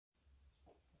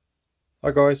Hi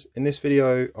guys, in this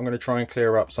video I'm going to try and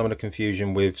clear up some of the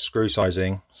confusion with screw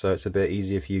sizing, so it's a bit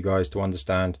easier for you guys to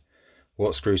understand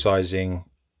what screw sizing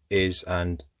is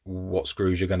and what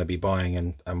screws you're going to be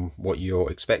buying, and what you're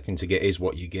expecting to get is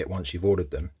what you get once you've ordered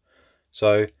them.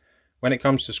 So when it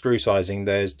comes to screw sizing,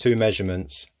 there's two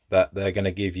measurements that they're going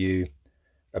to give you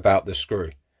about the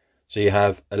screw. So you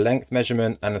have a length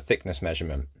measurement and a thickness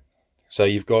measurement. So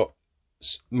you've got,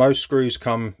 most screws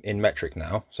come in metric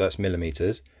now, so that's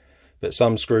millimeters, but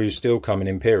some screws still come in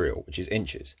imperial, which is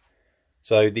inches.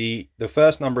 So the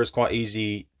first number is quite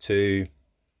easy to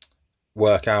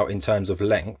work out in terms of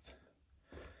length,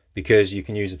 because you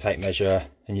can use a tape measure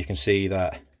and you can see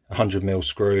that a 100mm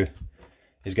screw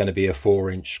is going to be a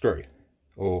 4-inch screw,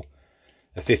 or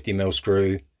a 50mm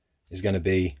screw is going to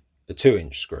be a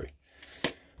 2-inch screw.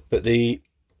 But the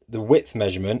width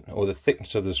measurement, or the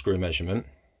thickness of the screw measurement,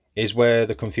 is where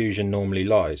the confusion normally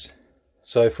lies.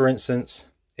 So for instance,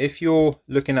 if you're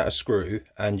looking at a screw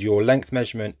and your length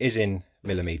measurement is in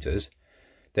millimeters,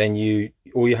 then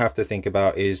all you have to think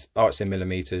about is, oh, it's in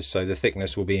millimeters, so the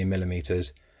thickness will be in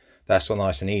millimeters. That's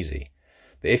nice and easy.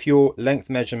 But if your length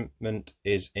measurement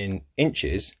is in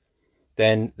inches,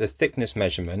 then the thickness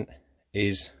measurement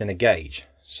is in a gauge.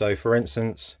 So for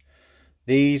instance,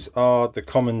 these are the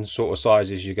common sort of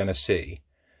sizes you're going to see.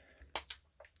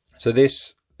 So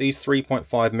these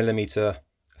 3.5mm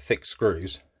thick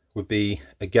screws would be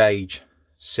a gauge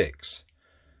 6.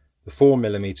 The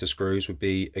 4mm screws would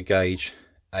be a gauge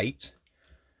 8.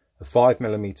 A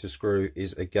 5mm screw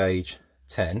is a gauge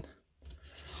 10.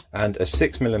 And a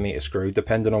 6mm screw,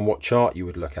 depending on what chart you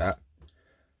would look at,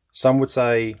 some would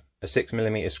say a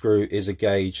 6mm screw is a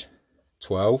gauge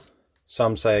 12.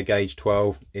 Some say a gauge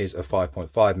 12 is a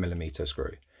 5.5mm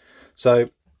screw. So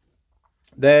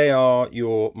they are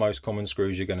your most common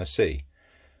screws you're going to see.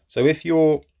 So if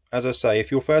you're, as I say,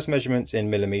 if your first measurement's in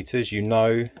millimeters, you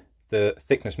know the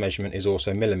thickness measurement is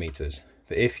also millimeters.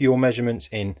 But if your measurement's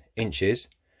in inches,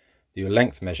 your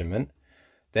length measurement,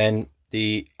 then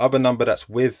the other number that's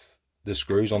with the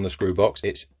screws on the screw box,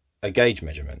 it's a gauge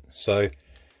measurement. So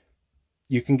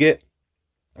you can get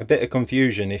a bit of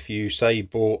confusion if you say you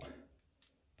bought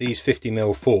these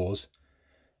 50mm 4s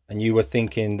and you were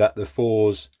thinking that the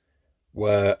 4s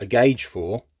were a gauge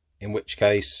 4, in which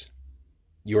case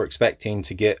you're expecting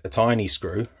to get a tiny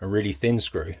screw, a really thin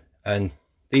screw, and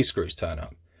these screws turn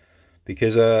up.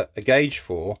 Because a gauge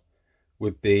 4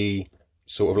 would be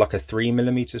sort of like a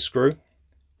 3mm screw.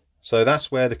 So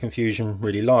that's where the confusion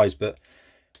really lies. But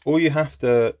all you have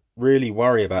to really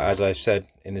worry about, as I've said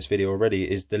in this video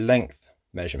already, is the length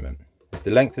measurement. If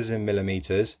the length is in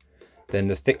millimeters, then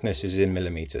the thickness is in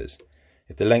millimeters.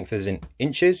 If the length is in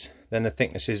inches, then the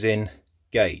thickness is in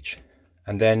gauge.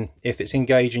 And then if it's in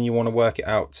gauge and you want to work it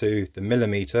out to the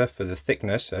millimeter for the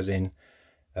thickness, as in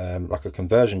like a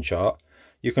conversion chart,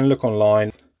 you can look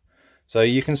online. So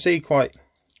you can see quite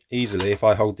easily, if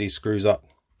I hold these screws up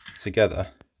together,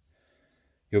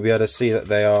 you'll be able to see that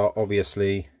they are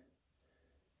obviously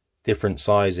different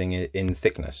sizing in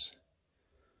thickness.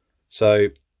 So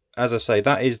as I say,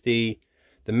 that is the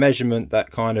measurement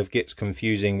that kind of gets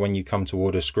confusing when you come to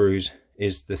order screws,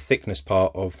 is the thickness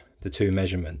part of the two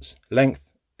measurements. Length,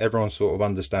 everyone sort of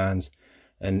understands,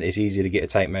 and it's easy to get a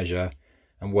tape measure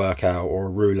and work out, or a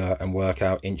ruler and work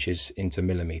out inches into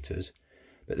millimeters.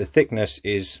 But the thickness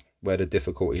is where the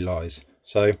difficulty lies.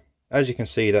 So as you can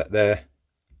see, that they're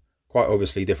quite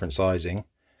obviously different sizing.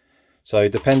 So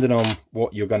depending on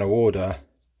what you're going to order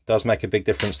does make a big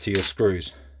difference to your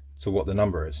screws, to what the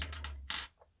number is.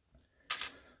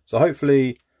 So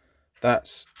hopefully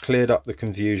that's cleared up the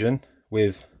confusion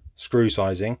with screw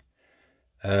sizing.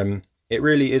 It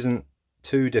really isn't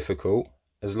too difficult,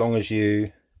 as long as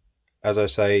you, as I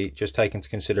say, just take into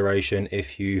consideration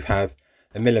if you have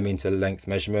a millimeter length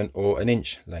measurement or an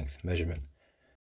inch length measurement.